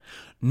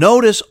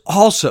Notice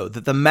also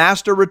that the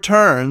master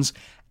returns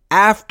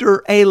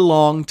after a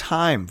long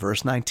time,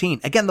 verse 19.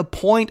 Again, the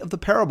point of the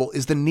parable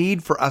is the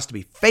need for us to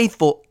be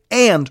faithful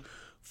and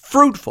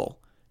fruitful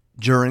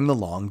during the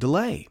long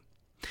delay.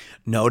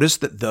 Notice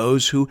that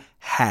those who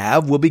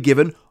have will be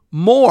given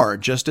more,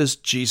 just as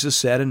Jesus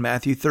said in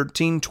Matthew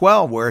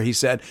 13:12, where he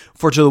said,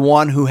 "For to the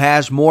one who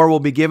has more will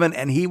be given,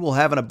 and he will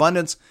have an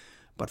abundance,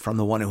 but from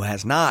the one who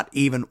has not,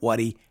 even what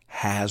he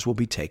has will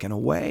be taken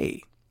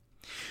away."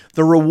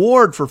 The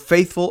reward for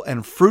faithful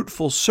and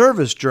fruitful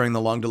service during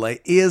the long delay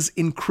is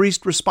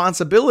increased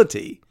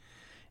responsibility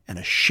and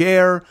a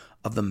share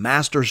of the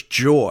master's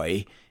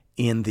joy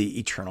in the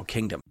eternal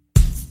kingdom.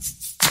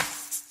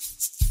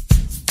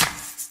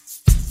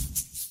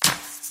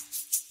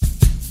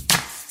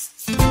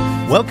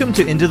 Welcome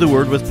to Into the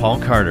Word with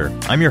Paul Carter.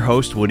 I'm your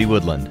host, Woody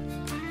Woodland.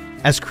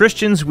 As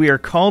Christians, we are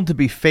called to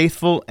be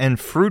faithful and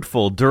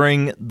fruitful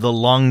during the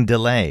long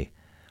delay.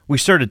 We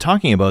started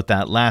talking about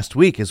that last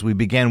week as we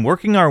began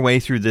working our way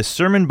through this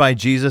sermon by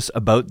Jesus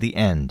about the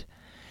end.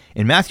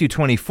 In Matthew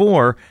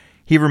 24,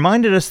 he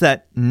reminded us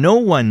that no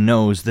one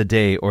knows the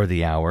day or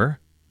the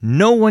hour.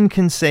 No one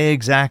can say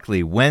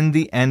exactly when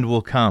the end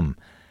will come.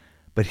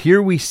 But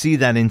here we see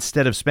that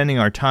instead of spending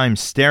our time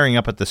staring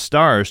up at the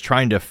stars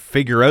trying to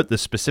figure out the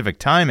specific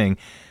timing,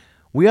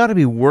 we ought to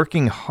be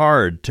working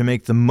hard to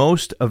make the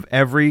most of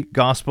every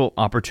gospel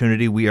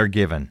opportunity we are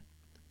given.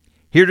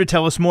 Here to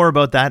tell us more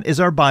about that is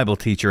our Bible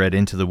teacher at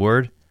Into the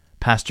Word,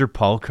 Pastor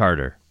Paul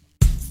Carter.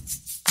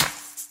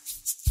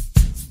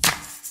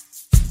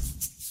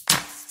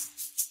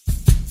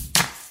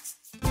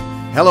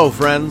 Hello,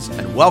 friends,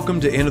 and welcome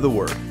to Into the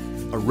Word,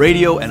 a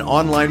radio and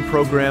online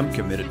program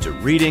committed to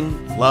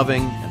reading,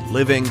 loving, and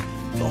living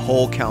the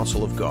whole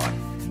counsel of God.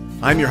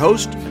 I'm your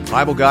host and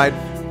Bible guide,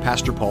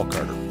 Pastor Paul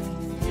Carter.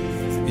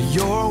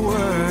 Your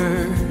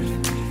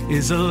word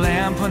is a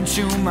lamp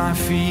unto my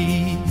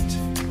feet.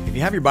 If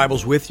you have your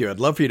Bibles with you,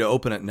 I'd love for you to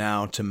open it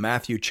now to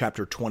Matthew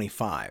chapter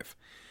 25.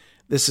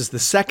 This is the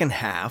second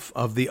half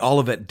of the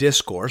Olivet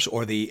Discourse,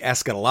 or the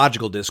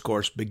eschatological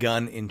discourse,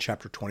 begun in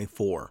chapter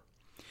 24.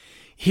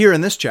 Here in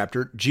this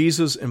chapter,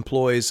 Jesus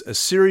employs a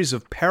series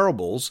of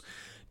parables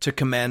to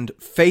commend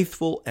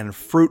faithful and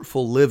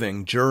fruitful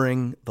living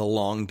during the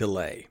long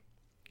delay.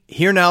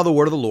 Hear now the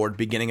word of the Lord,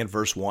 beginning at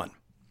verse 1.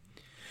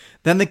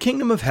 Then the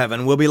kingdom of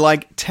heaven will be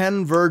like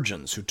 10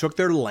 virgins who took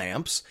their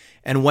lamps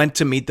and went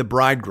to meet the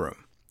bridegroom.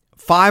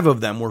 5 of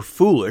them were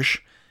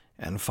foolish,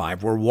 and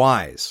 5 were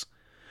wise.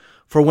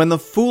 For when the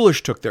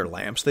foolish took their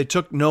lamps, they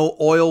took no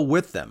oil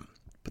with them,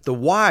 but the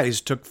wise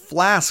took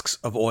flasks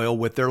of oil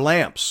with their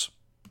lamps.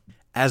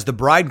 As the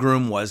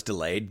bridegroom was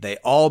delayed, they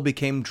all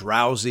became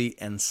drowsy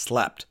and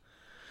slept.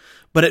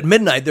 But at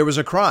midnight there was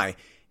a cry,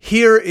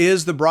 "Here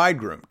is the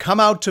bridegroom, come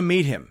out to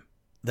meet him."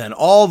 Then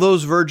all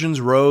those virgins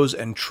rose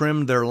and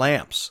trimmed their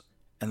lamps.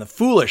 And the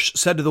foolish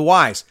said to the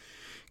wise,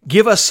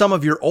 "Give us some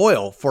of your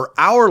oil, for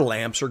our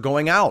lamps are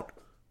going out."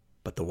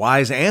 But the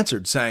wise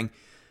answered, saying,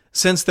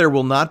 "Since there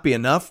will not be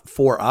enough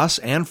for us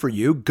and for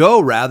you, go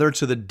rather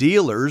to the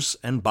dealers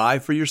and buy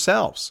for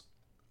yourselves."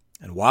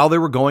 And while they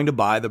were going to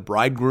buy, the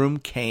bridegroom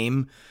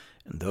came,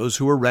 and those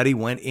who were ready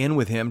went in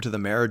with him to the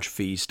marriage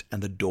feast,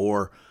 and the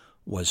door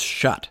was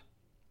shut.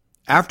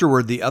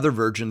 Afterward the other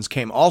virgins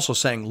came also,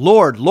 saying,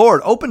 "Lord,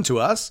 Lord, open to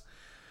us."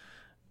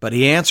 But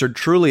he answered,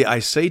 "Truly I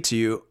say to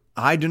you,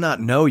 I do not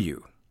know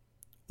you.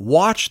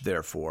 Watch,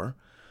 therefore,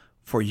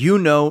 for you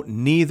know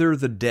neither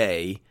the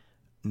day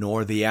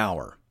nor the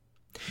hour."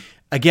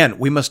 Again,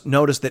 we must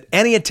notice that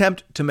any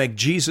attempt to make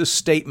Jesus'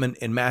 statement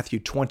in Matthew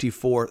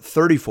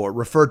 24:34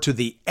 refer to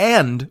the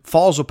end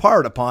falls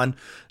apart upon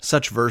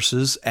such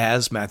verses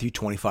as Matthew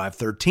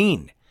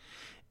 25:13.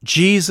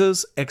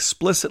 Jesus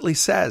explicitly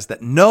says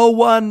that no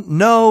one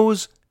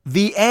knows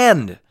the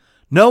end.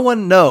 No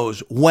one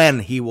knows when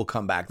he will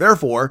come back.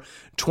 Therefore,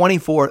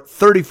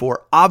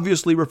 24:34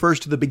 obviously refers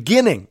to the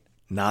beginning,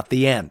 not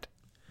the end.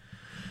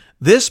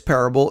 This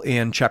parable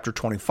in chapter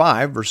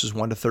 25, verses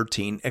 1 to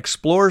 13,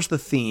 explores the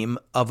theme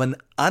of an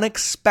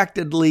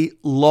unexpectedly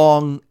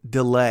long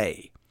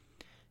delay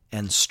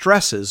and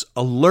stresses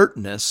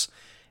alertness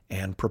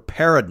and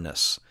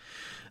preparedness.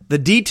 The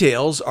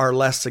details are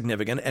less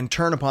significant and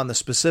turn upon the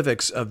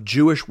specifics of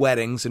Jewish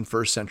weddings in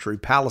first century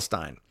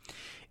Palestine.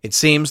 It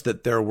seems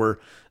that there were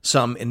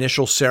some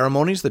initial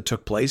ceremonies that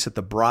took place at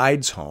the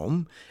bride's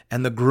home,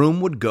 and the groom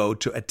would go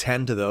to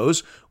attend to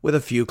those with a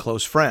few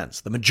close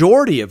friends. The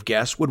majority of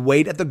guests would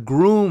wait at the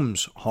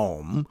groom's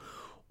home,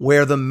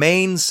 where the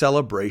main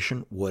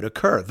celebration would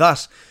occur.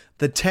 Thus,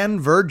 the 10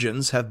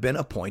 virgins have been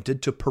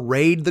appointed to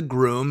parade the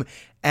groom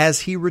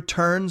as he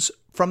returns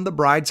from the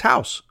bride's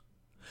house.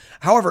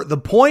 However, the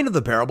point of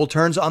the parable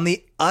turns on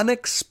the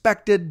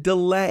unexpected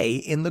delay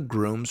in the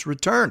groom's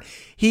return.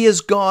 He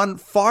is gone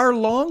far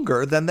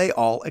longer than they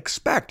all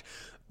expect.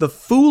 The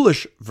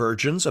foolish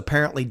virgins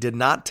apparently did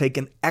not take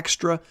an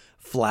extra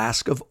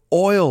flask of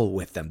oil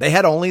with them. They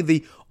had only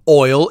the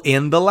oil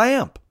in the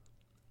lamp.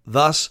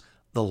 Thus,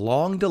 the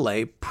long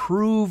delay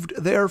proved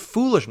their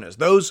foolishness.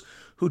 Those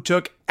who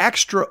took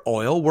extra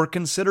oil were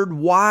considered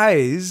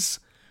wise,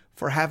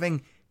 for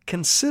having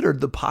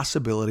considered the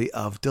possibility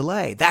of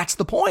delay. That's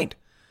the point.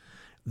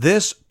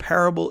 This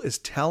parable is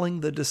telling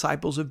the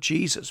disciples of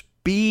Jesus,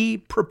 be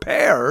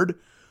prepared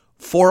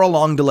for a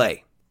long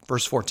delay.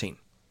 Verse 14.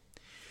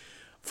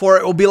 For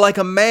it will be like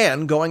a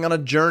man going on a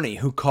journey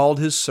who called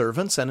his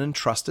servants and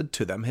entrusted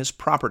to them his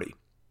property.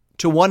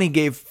 To one he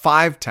gave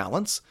 5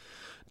 talents,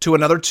 to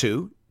another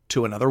 2,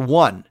 to another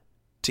 1,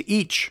 to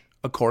each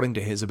according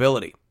to his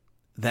ability.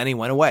 Then he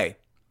went away.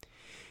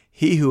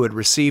 He who had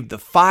received the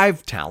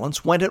 5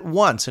 talents went at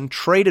once and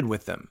traded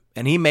with them,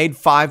 and he made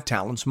 5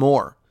 talents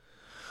more.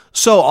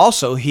 So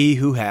also he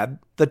who had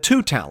the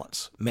 2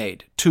 talents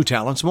made 2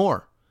 talents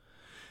more.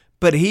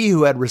 But he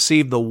who had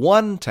received the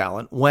 1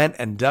 talent went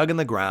and dug in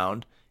the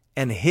ground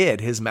and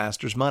hid his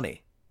master's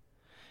money.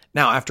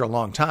 Now after a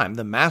long time,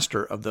 the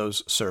master of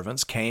those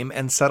servants came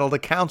and settled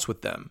accounts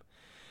with them.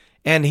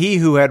 And he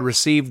who had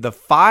received the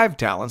 5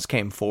 talents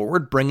came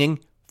forward, bringing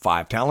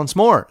 5 talents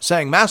more,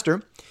 saying,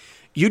 Master,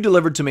 you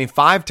delivered to me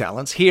 5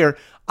 talents. Here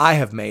I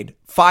have made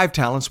 5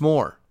 talents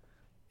more.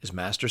 His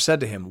master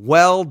said to him,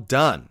 Well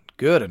done,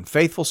 good and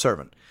faithful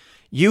servant.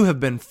 You have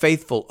been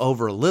faithful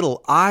over a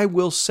little. I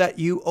will set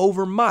you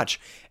over much.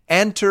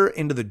 Enter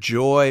into the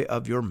joy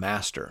of your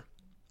master.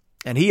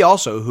 And he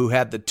also, who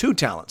had the 2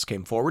 talents,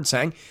 came forward,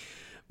 saying,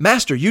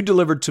 Master, you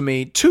delivered to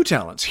me 2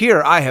 talents.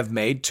 Here I have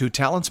made 2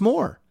 talents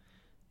more.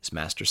 His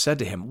master said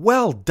to him,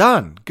 Well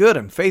done, good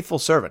and faithful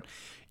servant.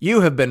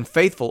 You have been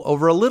faithful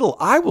over a little.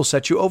 I will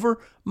set you over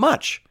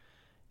much.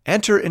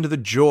 Enter into the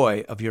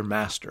joy of your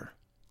master.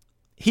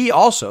 He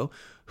also,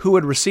 who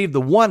had received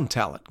the 1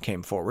 talent,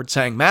 came forward,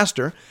 saying,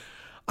 Master,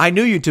 I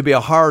knew you to be a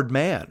hard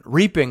man,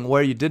 reaping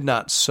where you did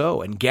not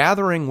sow, and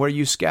gathering where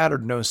you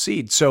scattered no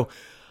seed. So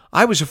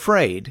I was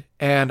afraid,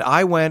 and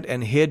I went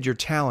and hid your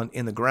talent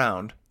in the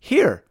ground.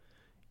 Here,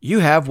 you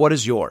have what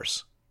is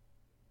yours.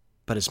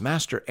 But his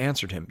master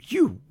answered him,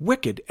 You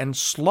wicked and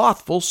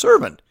slothful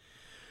servant.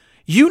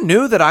 You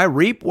knew that I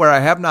reap where I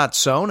have not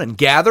sown and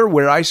gather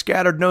where I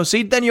scattered no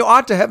seed. Then you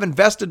ought to have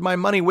invested my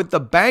money with the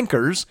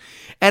bankers,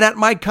 and at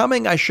my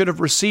coming I should have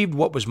received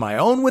what was my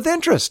own with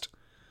interest.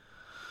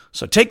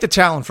 So take the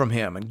talent from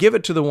him and give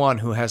it to the one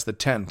who has the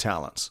 10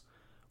 talents.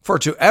 For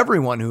to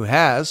everyone who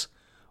has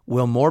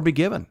will more be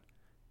given,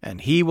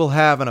 and he will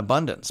have an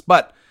abundance.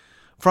 But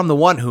from the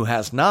one who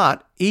has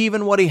not,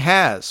 even what he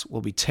has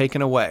will be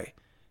taken away.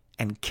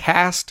 And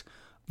cast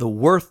the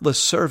worthless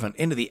servant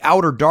into the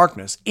outer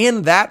darkness.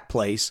 In that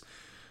place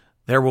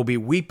there will be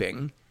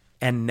weeping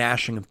and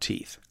gnashing of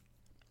teeth.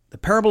 The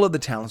parable of the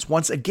talents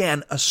once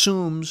again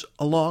assumes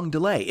a long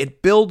delay.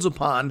 It builds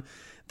upon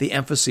the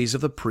emphases of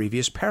the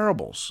previous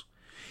parables.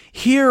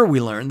 Here we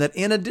learn that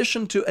in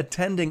addition to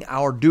attending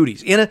our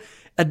duties, in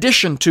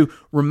addition to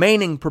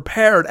remaining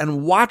prepared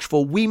and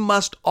watchful, we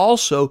must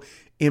also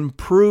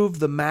improve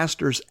the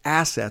master's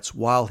assets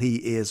while he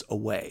is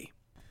away.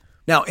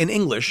 Now, in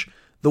English,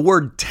 the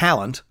word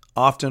talent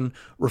often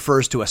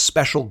refers to a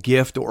special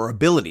gift or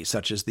ability,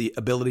 such as the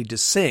ability to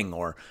sing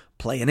or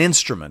play an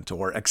instrument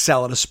or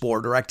excel at a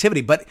sport or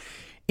activity. But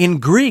in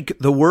Greek,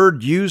 the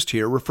word used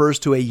here refers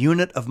to a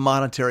unit of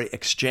monetary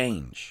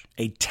exchange.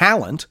 A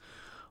talent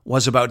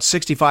was about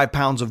 65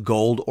 pounds of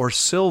gold or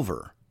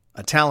silver.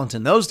 A talent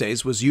in those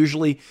days was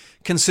usually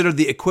considered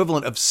the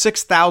equivalent of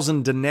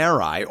 6,000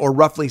 denarii, or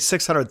roughly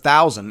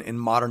 600,000 in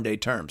modern day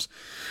terms.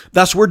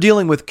 Thus, we're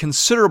dealing with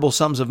considerable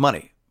sums of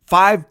money.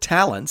 5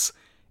 talents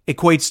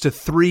equates to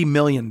 $3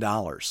 million.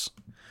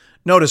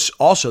 Notice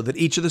also that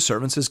each of the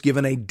servants is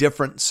given a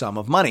different sum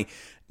of money.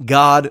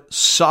 God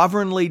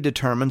sovereignly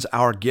determines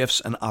our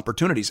gifts and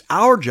opportunities.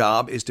 Our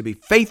job is to be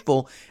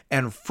faithful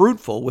and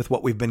fruitful with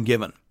what we've been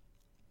given.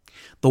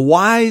 The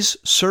wise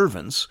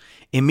servants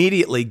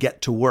immediately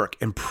get to work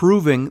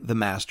improving the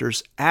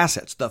master's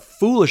assets. The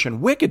foolish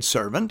and wicked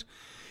servant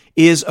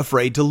is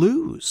afraid to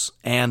lose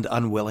and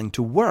unwilling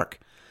to work,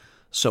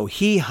 so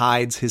he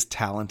hides his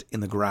talent in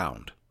the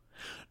ground.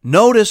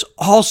 Notice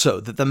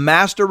also that the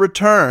master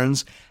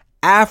returns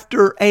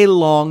after a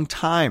long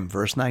time,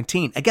 verse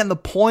 19. Again, the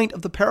point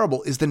of the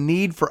parable is the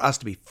need for us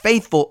to be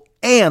faithful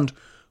and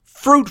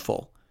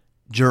fruitful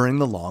during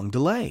the long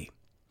delay.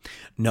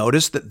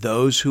 Notice that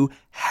those who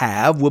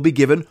have will be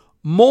given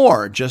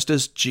more, just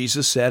as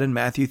Jesus said in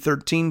Matthew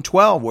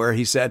 13:12, where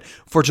he said,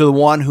 For to the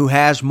one who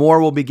has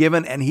more will be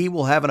given, and he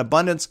will have an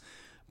abundance,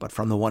 but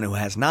from the one who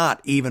has not,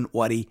 even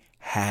what he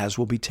has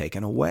will be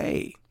taken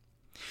away.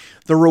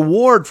 The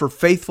reward for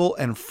faithful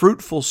and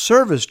fruitful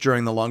service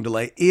during the long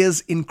delay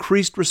is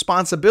increased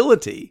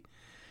responsibility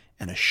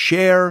and a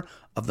share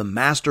of the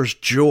master's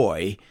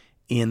joy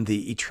in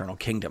the eternal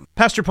kingdom.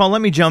 Pastor Paul,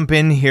 let me jump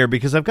in here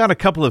because I've got a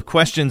couple of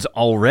questions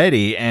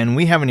already, and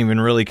we haven't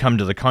even really come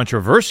to the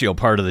controversial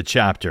part of the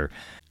chapter.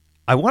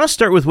 I want to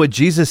start with what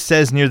Jesus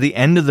says near the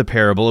end of the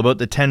parable about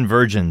the 10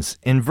 virgins.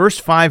 In verse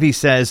 5, he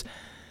says,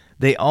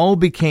 They all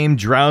became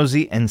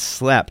drowsy and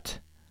slept.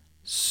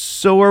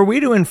 So are we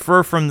to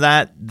infer from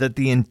that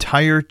the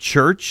entire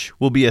church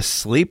will be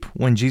asleep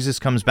when Jesus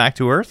comes back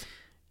to earth?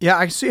 Yeah,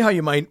 I see how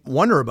you might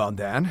wonder about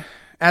that.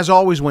 As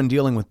always when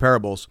dealing with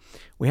parables,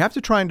 we have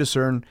to try and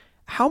discern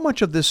how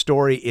much of this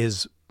story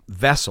is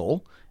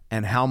vessel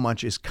and how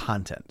much is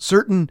content.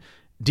 Certain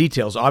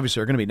details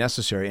obviously are going to be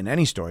necessary in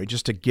any story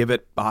just to give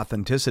it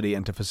authenticity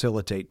and to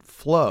facilitate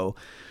flow.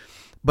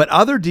 But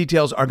other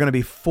details are going to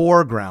be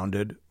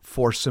foregrounded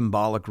for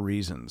symbolic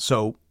reasons.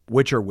 So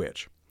which are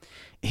which?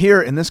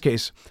 Here, in this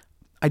case,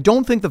 I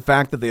don't think the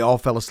fact that they all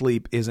fell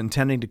asleep is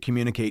intending to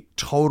communicate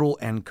total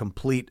and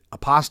complete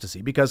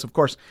apostasy, because, of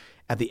course,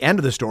 at the end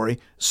of the story,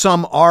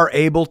 some are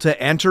able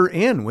to enter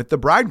in with the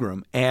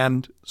bridegroom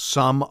and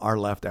some are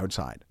left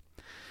outside.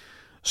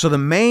 So the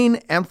main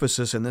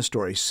emphasis in this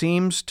story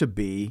seems to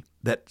be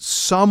that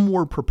some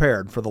were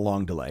prepared for the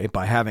long delay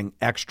by having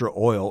extra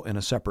oil in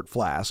a separate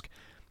flask,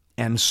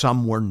 and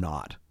some were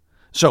not.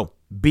 So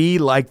be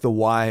like the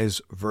wise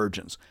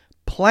virgins.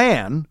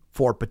 Plan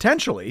for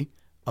potentially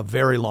a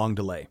very long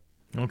delay.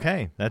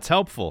 Okay, that's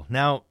helpful.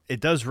 Now, it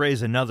does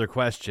raise another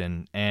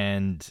question,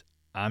 and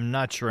I'm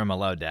not sure I'm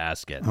allowed to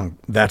ask it.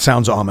 That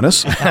sounds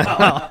ominous.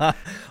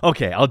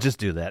 Okay, I'll just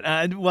do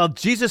that. Well,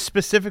 Jesus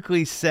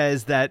specifically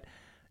says that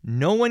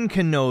no one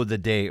can know the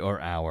day or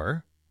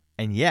hour,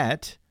 and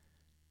yet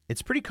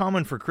it's pretty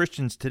common for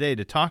Christians today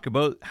to talk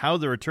about how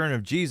the return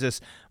of Jesus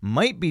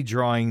might be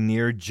drawing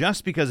near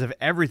just because of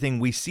everything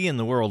we see in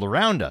the world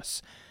around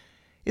us.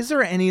 Is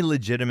there any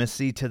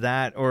legitimacy to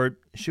that, or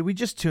should we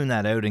just tune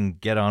that out and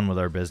get on with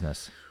our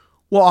business?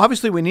 Well,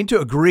 obviously, we need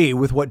to agree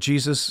with what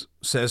Jesus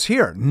says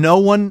here. No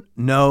one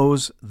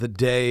knows the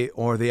day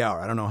or the hour.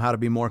 I don't know how to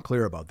be more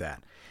clear about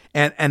that.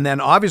 And then,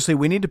 obviously,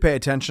 we need to pay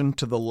attention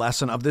to the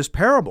lesson of this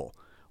parable,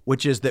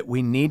 which is that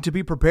we need to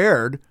be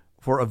prepared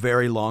for a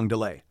very long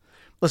delay.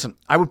 Listen,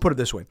 I would put it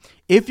this way.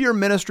 If your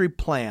ministry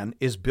plan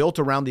is built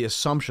around the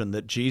assumption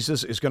that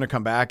Jesus is going to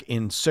come back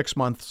in 6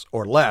 months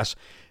or less,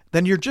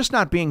 then you're just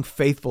not being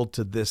faithful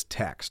to this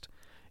text.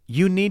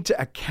 You need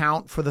to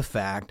account for the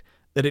fact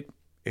that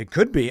it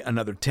could be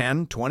another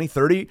 10, 20,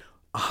 30,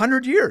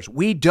 100 years.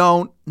 We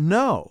don't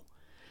know.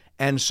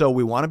 And so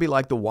we want to be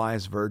like the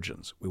wise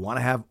virgins. We want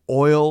to have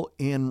oil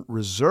in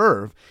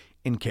reserve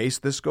in case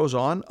this goes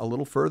on a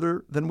little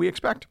further than we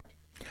expect.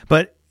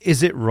 But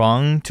is it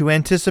wrong to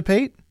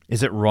anticipate?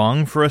 Is it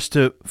wrong for us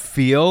to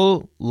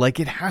feel like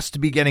it has to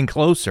be getting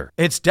closer?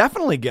 It's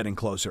definitely getting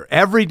closer.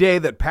 Every day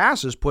that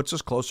passes puts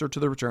us closer to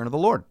the return of the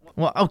Lord.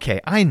 Well,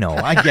 okay, I know,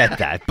 I get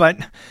that, but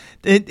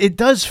it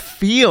does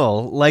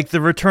feel like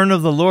the return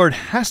of the Lord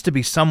has to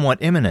be somewhat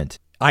imminent.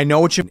 I know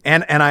what you,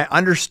 and I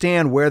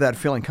understand where that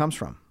feeling comes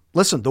from.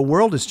 Listen, the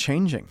world is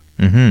changing,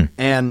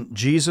 and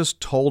Jesus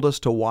told us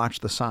to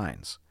watch the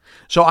signs.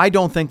 So I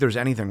don't think there's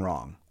anything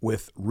wrong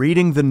with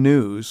reading the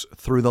news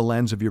through the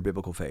lens of your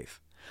biblical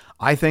faith.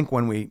 I think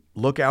when we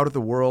look out at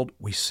the world,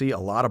 we see a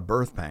lot of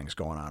birth pangs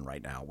going on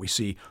right now. We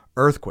see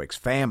earthquakes,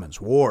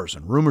 famines, wars,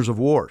 and rumors of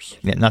wars.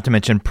 Yeah, not to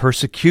mention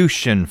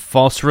persecution,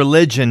 false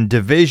religion,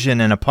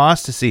 division, and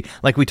apostasy,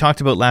 like we talked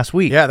about last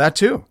week. Yeah, that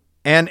too.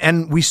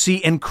 And we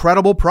see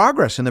incredible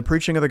progress in the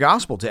preaching of the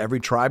gospel to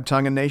every tribe,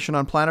 tongue, and nation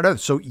on planet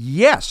Earth. So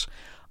yes,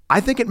 I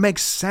think it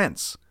makes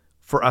sense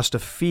for us to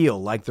feel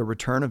like the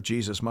return of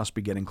Jesus must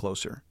be getting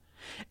closer.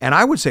 And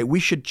I would say we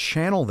should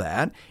channel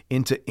that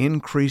into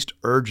increased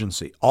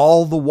urgency,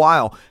 all the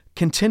while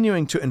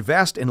continuing to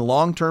invest in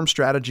long-term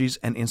strategies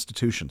and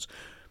institutions.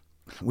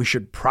 We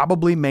should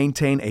probably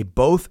maintain a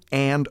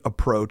both-and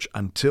approach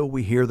until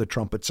we hear the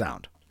trumpet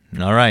sound.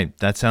 All right,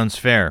 that sounds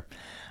fair.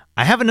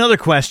 I have another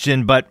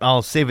question, but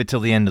I'll save it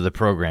till the end of the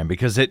program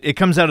because it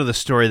comes out of the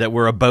story that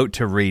we're about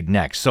to read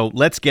next. So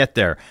let's get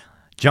there.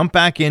 Jump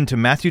back into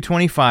Matthew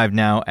 25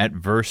 now at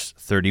verse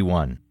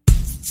 31.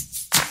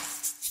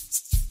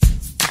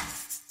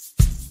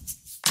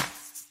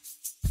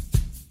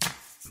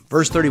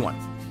 Verse 31.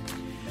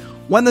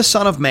 When the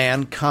Son of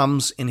Man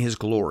comes in his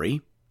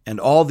glory, and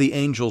all the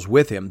angels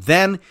with him,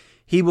 then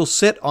he will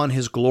sit on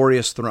his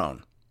glorious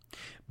throne.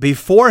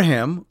 Before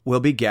him will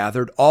be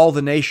gathered all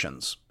the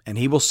nations, and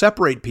he will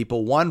separate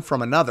people one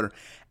from another,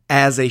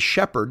 as a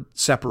shepherd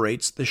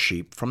separates the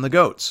sheep from the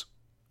goats.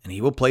 And he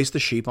will place the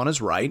sheep on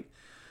his right,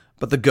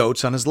 but the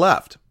goats on his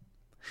left.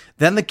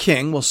 Then the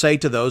king will say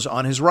to those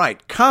on his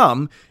right,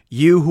 "Come,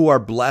 you who are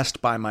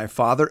blessed by my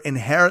Father,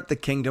 inherit the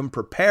kingdom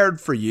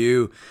prepared for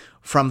you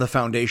from the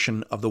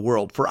foundation of the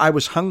world. For I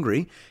was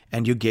hungry,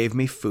 and you gave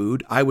me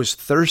food. I was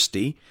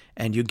thirsty,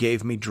 and you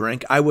gave me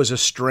drink. I was a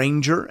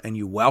stranger, and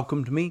you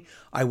welcomed me.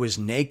 I was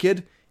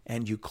naked,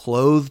 and you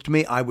clothed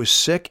me. I was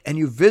sick, and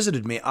you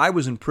visited me. I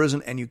was in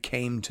prison, and you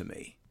came to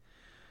me."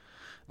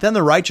 Then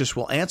the righteous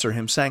will answer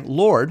him, saying,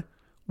 "Lord,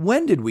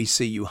 when did we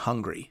see you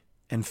hungry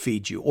and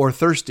feed you, or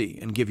thirsty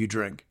and give you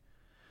drink?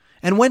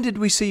 And when did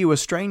we see you a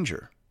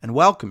stranger and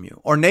welcome you,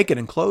 or naked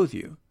and clothe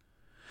you?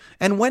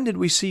 And when did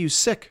we see you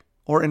sick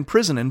or in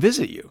prison and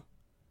visit you?"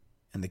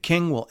 And the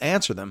king will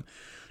answer them,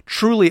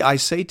 "Truly I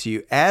say to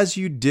you, as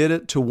you did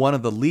it to one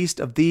of the least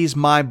of these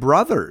my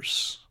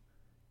brothers,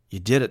 you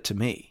did it to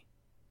me."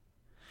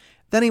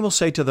 Then he will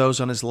say to those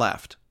on his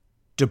left,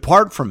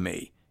 "Depart from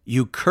me,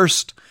 you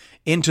cursed,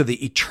 into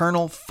the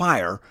eternal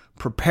fire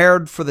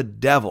prepared for the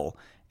devil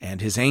and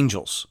his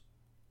angels.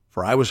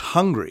 For I was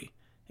hungry,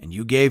 and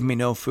you gave me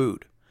no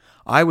food.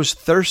 I was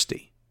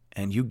thirsty,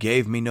 and you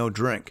gave me no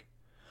drink.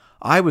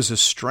 I was a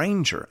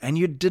stranger, and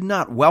you did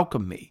not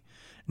welcome me,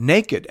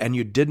 naked, and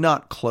you did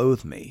not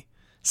clothe me,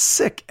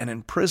 sick and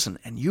in prison,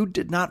 and you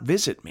did not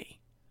visit me.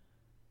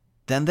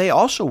 Then they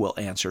also will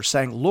answer,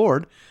 saying,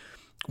 Lord,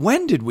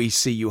 when did we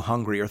see you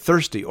hungry or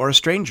thirsty or a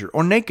stranger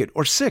or naked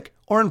or sick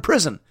or in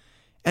prison,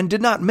 and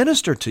did not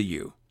minister to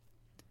you?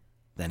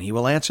 Then he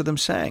will answer them,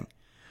 saying,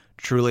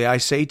 Truly I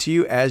say to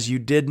you, as you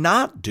did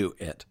not do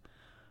it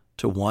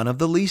to one of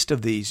the least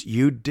of these,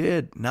 you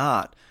did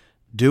not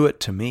do it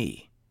to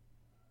me.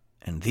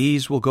 And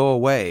these will go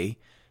away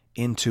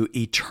into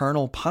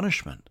eternal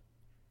punishment,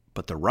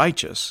 but the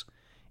righteous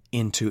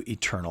into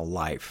eternal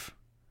life.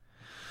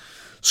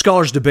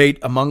 Scholars debate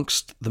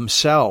amongst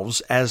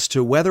themselves as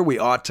to whether we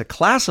ought to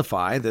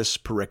classify this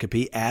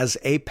pericope as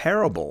a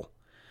parable.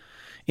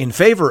 In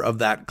favor of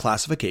that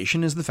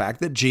classification is the fact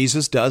that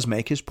Jesus does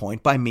make his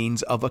point by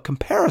means of a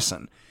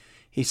comparison.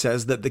 He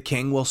says that the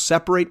king will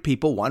separate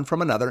people one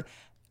from another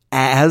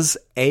as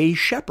a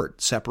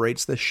shepherd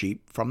separates the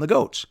sheep from the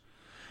goats.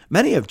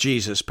 Many of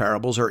Jesus'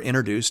 parables are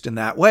introduced in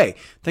that way.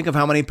 Think of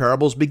how many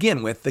parables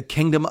begin with, the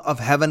kingdom of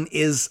heaven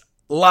is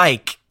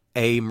like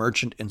a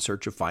merchant in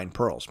search of fine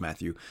pearls,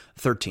 Matthew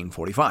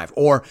 13:45.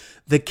 Or,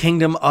 the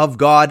kingdom of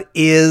God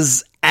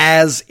is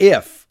as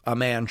if a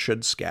man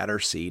should scatter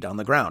seed on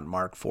the ground,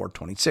 Mark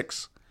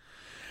 4:26.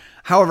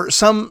 However,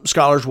 some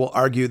scholars will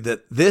argue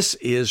that this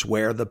is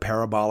where the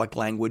parabolic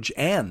language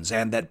ends,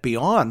 and that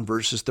beyond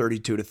verses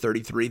 32 to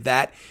 33,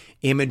 that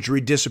imagery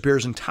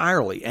disappears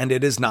entirely, and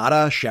it is not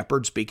a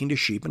shepherd speaking to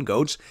sheep and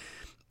goats.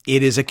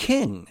 It is a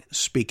king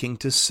speaking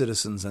to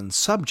citizens and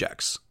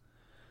subjects.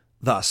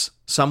 Thus,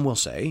 some will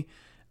say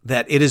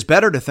that it is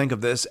better to think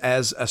of this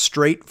as a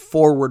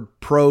straightforward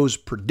prose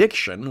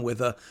prediction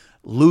with a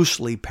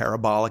loosely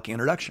parabolic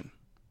introduction.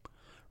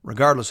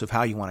 Regardless of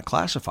how you want to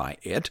classify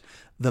it,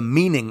 the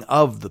meaning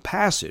of the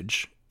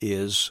passage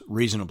is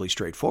reasonably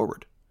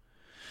straightforward.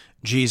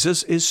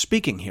 Jesus is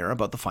speaking here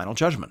about the final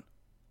judgment.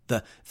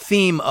 The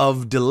theme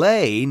of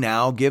delay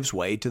now gives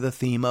way to the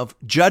theme of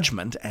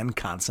judgment and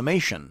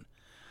consummation.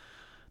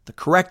 The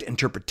correct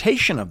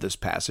interpretation of this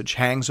passage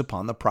hangs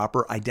upon the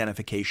proper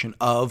identification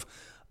of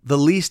the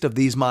least of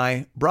these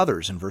my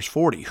brothers in verse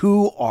 40.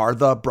 Who are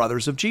the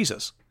brothers of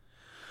Jesus?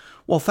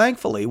 Well,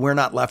 thankfully, we're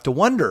not left to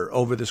wonder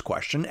over this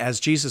question, as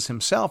Jesus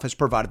himself has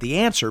provided the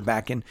answer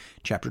back in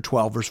chapter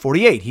 12, verse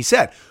 48. He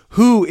said,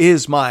 Who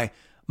is my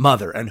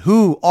mother, and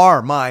who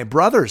are my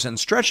brothers? And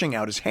stretching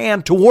out his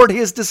hand toward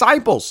his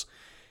disciples,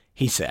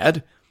 he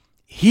said,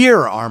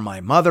 Here are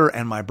my mother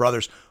and my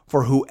brothers,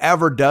 for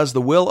whoever does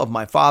the will of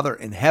my Father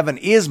in heaven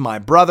is my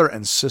brother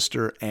and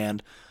sister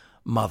and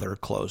mother,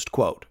 closed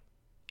quote.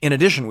 In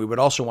addition, we would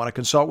also want to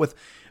consult with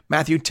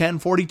Matthew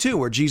 10:42,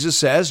 where Jesus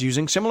says,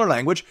 using similar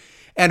language,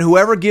 And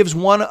whoever gives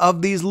one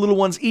of these little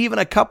ones even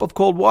a cup of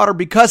cold water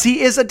because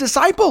he is a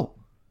disciple,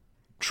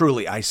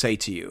 truly I say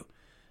to you,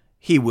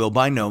 he will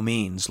by no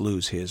means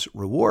lose his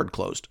reward,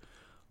 closed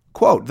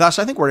quote. Thus,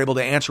 I think we're able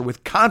to answer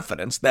with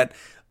confidence that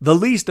the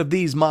least of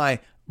these my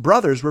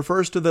brothers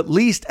refers to the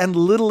least and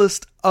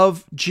littlest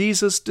of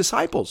Jesus'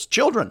 disciples,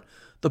 children,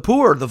 the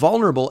poor, the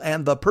vulnerable,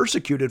 and the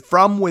persecuted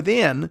from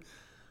within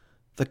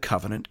the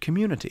covenant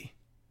community.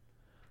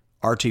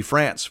 R.T.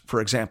 France, for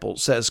example,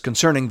 says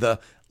concerning the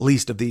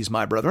least of these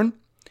my brethren,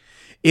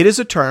 it is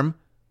a term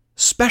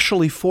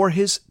specially for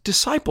his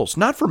disciples,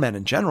 not for men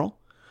in general.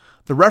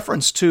 The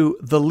reference to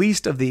the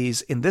least of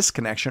these in this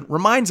connection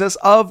reminds us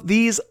of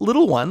these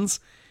little ones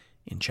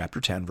in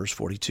chapter 10, verse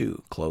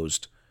 42,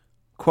 closed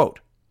quote.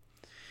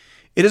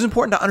 It is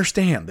important to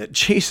understand that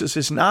Jesus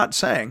is not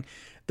saying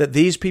that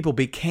these people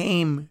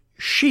became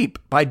sheep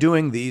by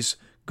doing these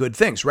good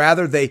things.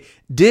 Rather, they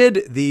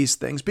did these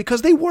things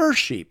because they were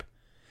sheep.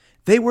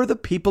 They were the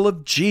people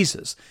of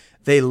Jesus.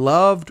 They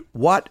loved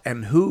what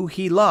and who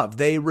he loved.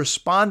 They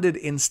responded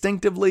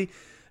instinctively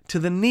to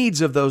the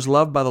needs of those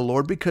loved by the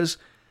Lord because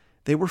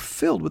they were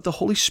filled with the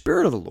Holy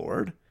Spirit of the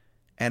Lord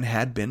and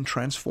had been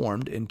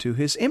transformed into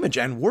his image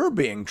and were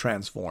being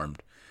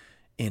transformed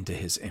into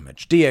his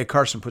image. D.A.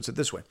 Carson puts it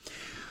this way.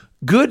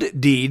 Good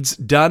deeds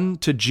done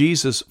to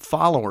Jesus'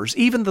 followers,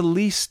 even the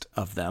least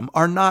of them,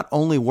 are not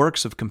only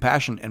works of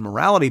compassion and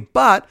morality,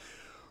 but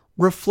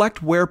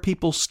reflect where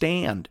people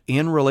stand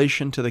in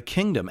relation to the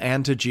kingdom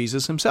and to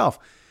Jesus himself.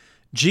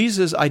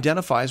 Jesus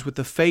identifies with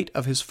the fate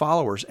of his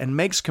followers and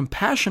makes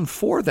compassion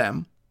for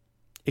them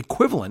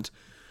equivalent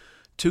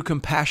to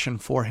compassion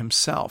for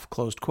himself,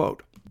 closed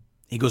quote.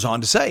 He goes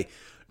on to say,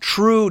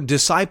 true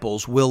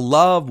disciples will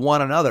love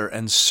one another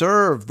and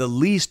serve the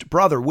least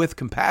brother with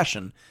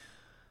compassion.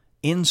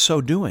 In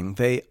so doing,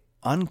 they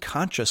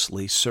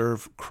unconsciously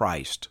serve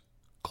Christ,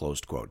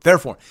 closed quote.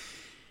 Therefore,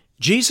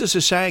 Jesus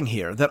is saying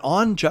here that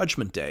on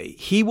Judgment Day,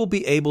 he will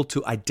be able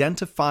to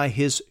identify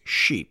his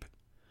sheep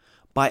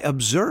by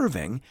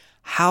observing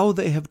how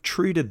they have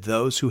treated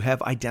those who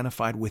have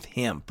identified with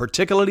him,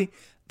 particularly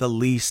the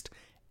least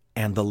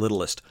and the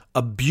littlest.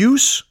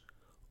 Abuse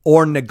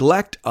or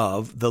neglect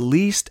of the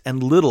least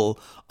and little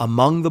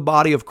among the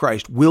body of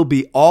Christ will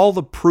be all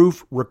the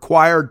proof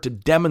required to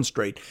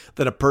demonstrate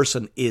that a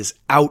person is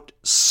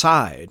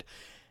outside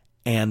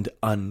and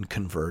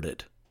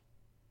unconverted.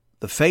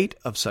 The fate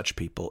of such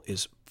people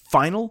is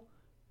final,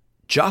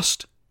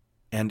 just,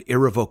 and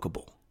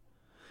irrevocable.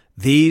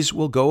 These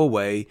will go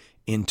away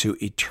into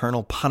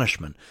eternal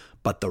punishment,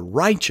 but the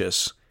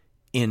righteous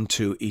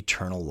into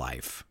eternal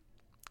life.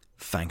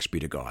 Thanks be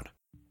to God.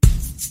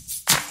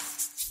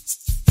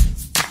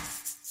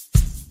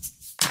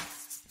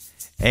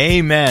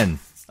 Amen.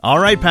 All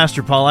right,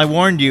 Pastor Paul, I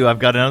warned you. I've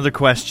got another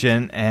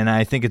question, and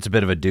I think it's a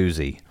bit of a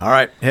doozy. All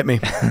right, hit me.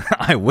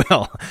 I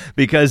will,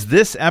 because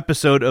this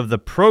episode of the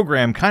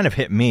program kind of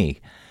hit me.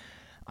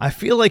 I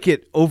feel like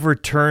it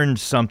overturned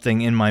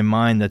something in my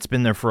mind that's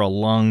been there for a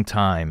long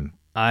time.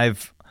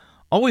 I've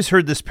always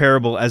heard this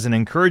parable as an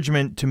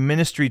encouragement to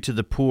ministry to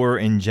the poor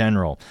in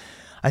general.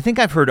 I think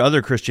I've heard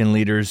other Christian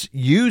leaders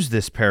use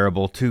this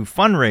parable to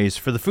fundraise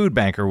for the food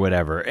bank or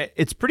whatever.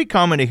 It's pretty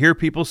common to hear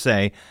people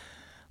say,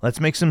 let's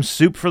make some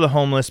soup for the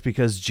homeless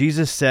because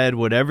Jesus said,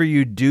 whatever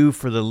you do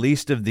for the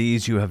least of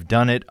these, you have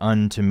done it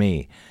unto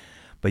me.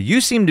 But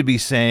you seem to be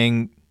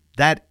saying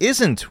that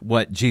isn't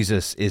what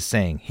Jesus is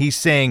saying. He's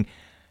saying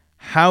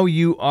how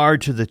you are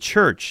to the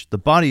church, the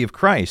body of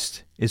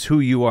Christ, is who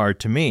you are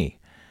to me.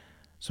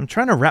 So I'm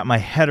trying to wrap my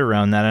head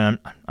around that, and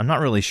I'm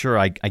not really sure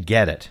I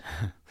get it.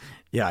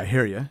 Yeah, I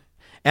hear you.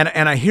 And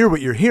I hear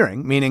what you're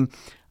hearing, meaning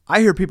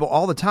I hear people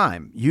all the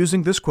time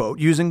using this quote,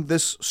 using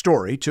this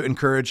story to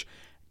encourage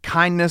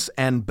kindness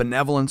and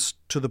benevolence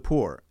to the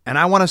poor. And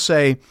I want to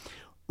say,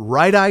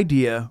 right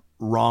idea,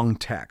 wrong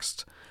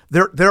text.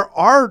 There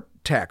are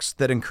texts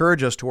that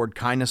encourage us toward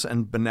kindness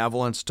and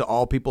benevolence to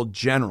all people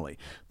generally.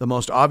 The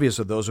most obvious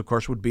of those, of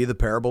course, would be the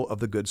parable of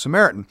the Good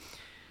Samaritan.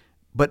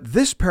 But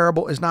this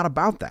parable is not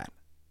about that.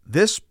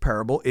 This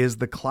parable is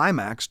the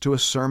climax to a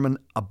sermon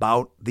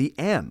about the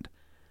end.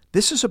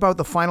 This is about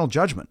the final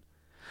judgment.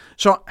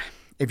 So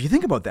if you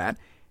think about that,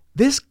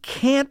 this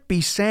can't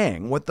be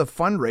saying what the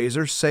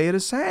fundraisers say it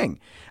is saying.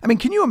 I mean,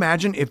 can you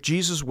imagine if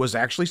Jesus was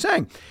actually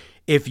saying,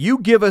 if you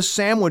give a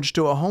sandwich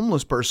to a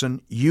homeless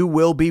person, you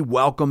will be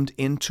welcomed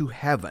into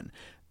heaven?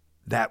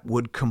 That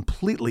would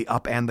completely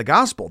upend the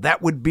gospel.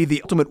 That would be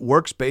the ultimate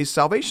works-based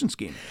salvation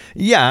scheme.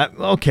 Yeah,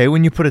 okay,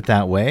 when you put it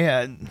that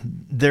way,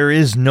 there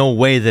is no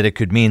way that it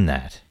could mean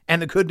that.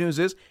 And the good news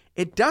is,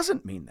 it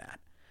doesn't mean that.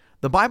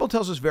 The Bible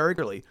tells us very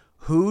clearly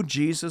who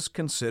Jesus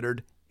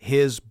considered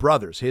his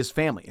brothers, his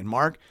family. In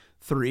Mark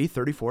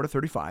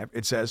 3:34-35,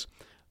 it says,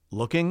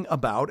 looking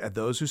about at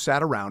those who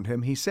sat around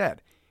him, he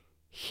said,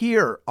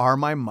 here are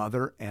my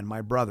mother and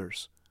my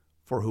brothers.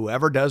 For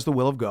whoever does the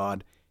will of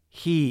God,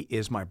 he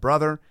is my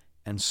brother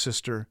and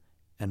sister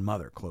and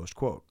mother, closed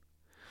quote.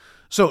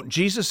 So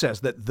Jesus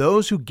says that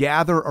those who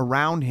gather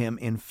around him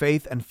in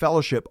faith and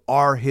fellowship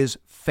are his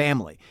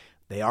family.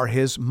 They are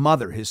his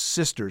mother, his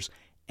sisters,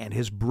 and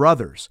his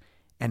brothers.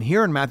 And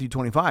here in Matthew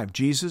 25,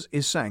 Jesus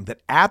is saying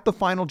that at the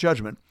final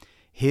judgment,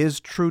 his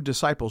true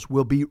disciples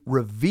will be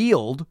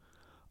revealed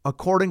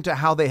according to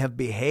how they have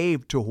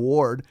behaved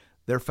toward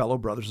their fellow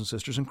brothers and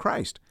sisters in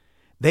Christ.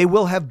 They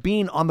will have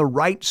been on the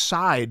right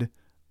side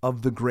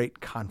of the great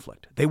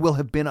conflict. They will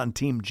have been on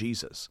Team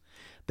Jesus.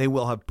 They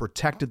will have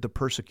protected the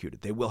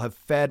persecuted. They will have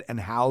fed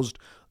and housed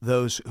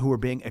those who were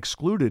being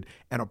excluded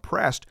and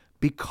oppressed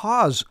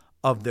because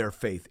of their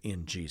faith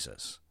in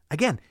Jesus.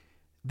 Again,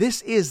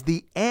 this is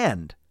the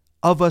end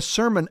of a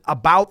sermon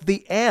about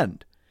the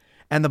end.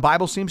 And the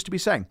Bible seems to be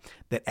saying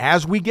that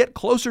as we get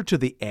closer to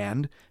the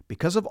end,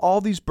 because of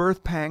all these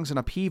birth pangs and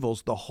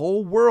upheavals, the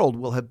whole world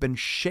will have been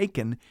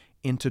shaken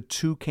into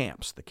two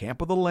camps, the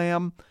camp of the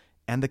Lamb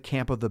and the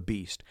camp of the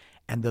beast.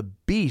 And the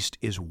beast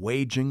is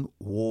waging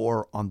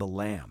war on the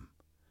Lamb.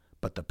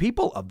 But the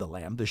people of the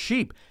Lamb, the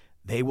sheep,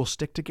 they will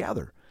stick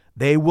together.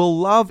 They will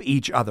love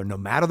each other, no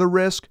matter the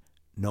risk,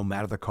 no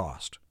matter the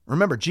cost.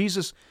 Remember,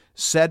 Jesus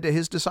said to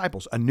his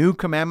disciples, a new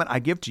commandment I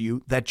give to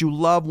you, that you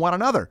love one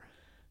another.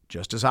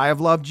 Just as I have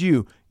loved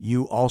you,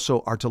 you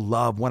also are to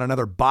love one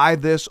another. By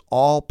this,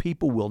 all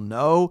people will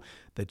know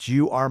that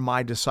you are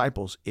my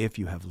disciples if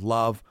you have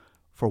love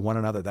for one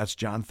another. That's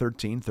John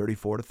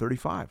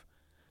 13:34-35.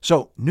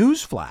 So,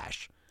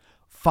 newsflash,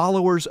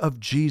 followers of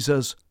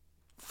Jesus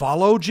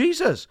follow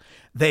Jesus.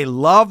 They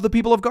love the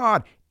people of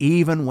God,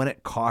 even when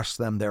it costs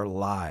them their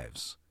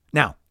lives.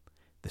 Now,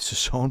 this is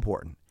so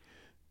important.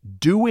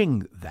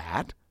 Doing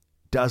that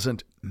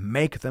doesn't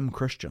make them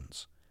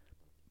Christians,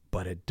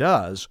 but it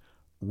does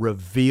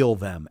reveal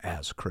them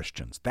as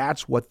Christians.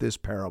 That's what this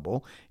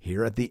parable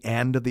here at the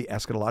end of the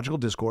eschatological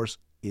discourse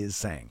is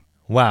saying.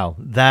 Wow,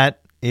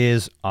 that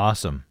is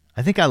awesome.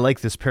 I think I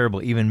like this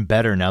parable even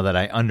better now that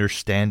I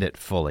understand it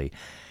fully.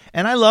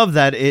 And I love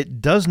that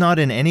it does not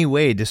in any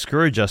way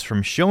discourage us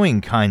from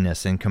showing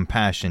kindness and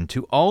compassion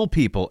to all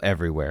people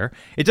everywhere.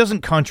 It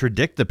doesn't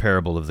contradict the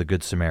parable of the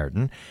Good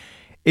Samaritan.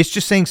 It's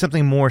just saying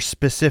something more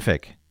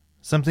specific,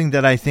 something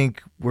that I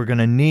think we're going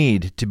to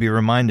need to be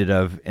reminded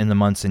of in the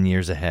months and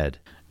years ahead.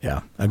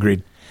 Yeah,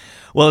 agreed.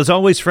 Well, as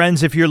always,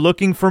 friends, if you're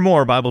looking for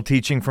more Bible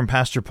teaching from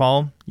Pastor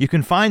Paul, you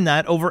can find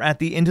that over at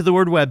the Into the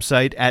Word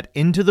website at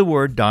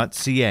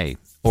intotheword.ca,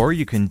 or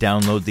you can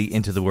download the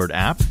Into the Word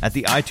app at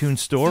the iTunes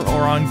Store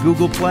or on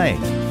Google Play.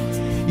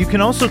 You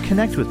can also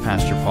connect with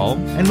Pastor Paul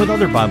and with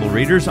other Bible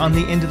readers on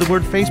the Into the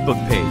Word Facebook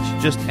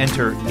page. Just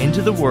enter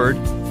Into the Word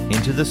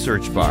into the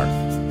search bar.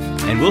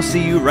 And we'll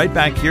see you right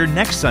back here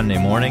next Sunday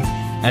morning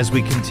as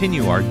we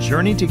continue our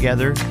journey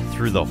together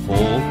through the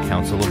whole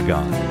counsel of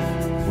God.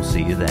 We'll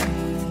see you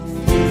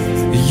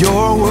then.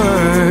 Your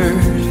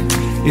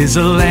word is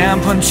a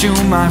lamp unto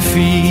my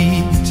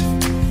feet